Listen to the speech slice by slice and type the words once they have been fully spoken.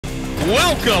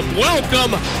welcome,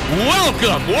 welcome,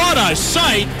 welcome. What a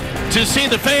sight to see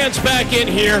the fans back in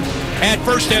here at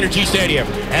FirstEnergy Stadium.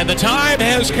 And the time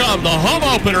has come, the home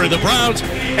opener of the Browns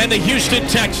and the Houston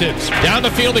Texans. Down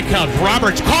the field it comes.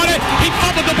 Roberts caught it. He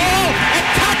fumbled the ball, and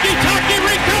Taki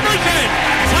recovers it.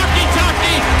 Taki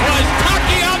was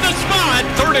Taki on the spot.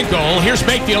 3rd and goal. Here's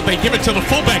Mayfield. They give it to the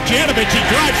fullback, Janovich. He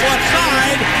drives left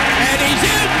side, and he's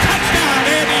in. Touchdown,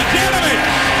 Andy Janovich.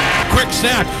 Quick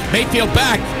snap. Mayfield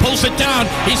back, pulls it down.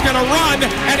 He's going to run,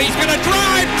 and he's going to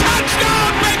drive. Touchdown,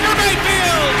 Baker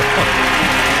Mayfield.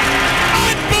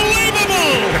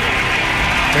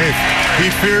 He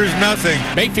fears nothing.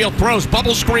 Mayfield throws,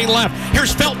 bubble screen left.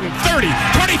 Here's Felton, 30,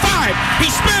 25. He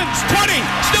spins, 20,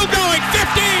 still going, 15.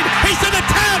 He's to the 10,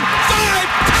 5,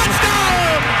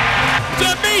 touchdown!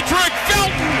 Demetric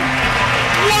Felton,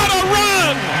 what a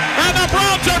run! And the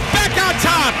Browns are back on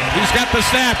top. He's got the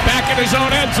snap, back in his own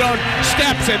end zone,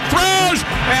 steps and throws,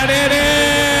 and it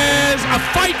is a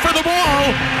fight for the ball.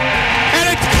 And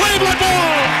it's Cleveland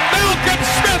ball. Malcolm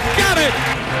Smith got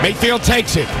it. Mayfield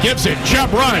takes it, gives it, Chubb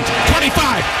runs, 25,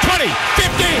 20,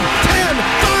 15, 10,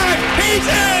 5, he's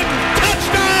in!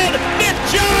 Touchdown, Nick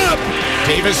Chubb!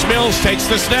 Davis Mills takes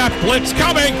the snap, blitz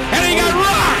coming, and he got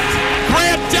rocked!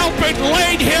 Grant Delpit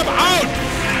laid him out!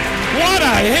 What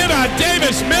a hit on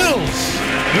Davis Mills!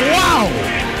 Wow!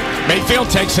 Mayfield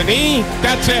takes a knee,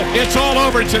 that's it, it's all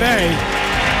over today.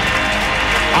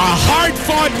 A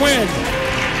hard-fought win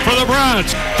for the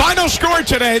Browns. Final score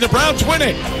today, the Browns win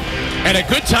it. And a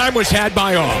good time was had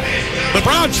by all. The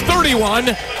Browns 31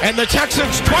 and the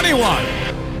Texans 21.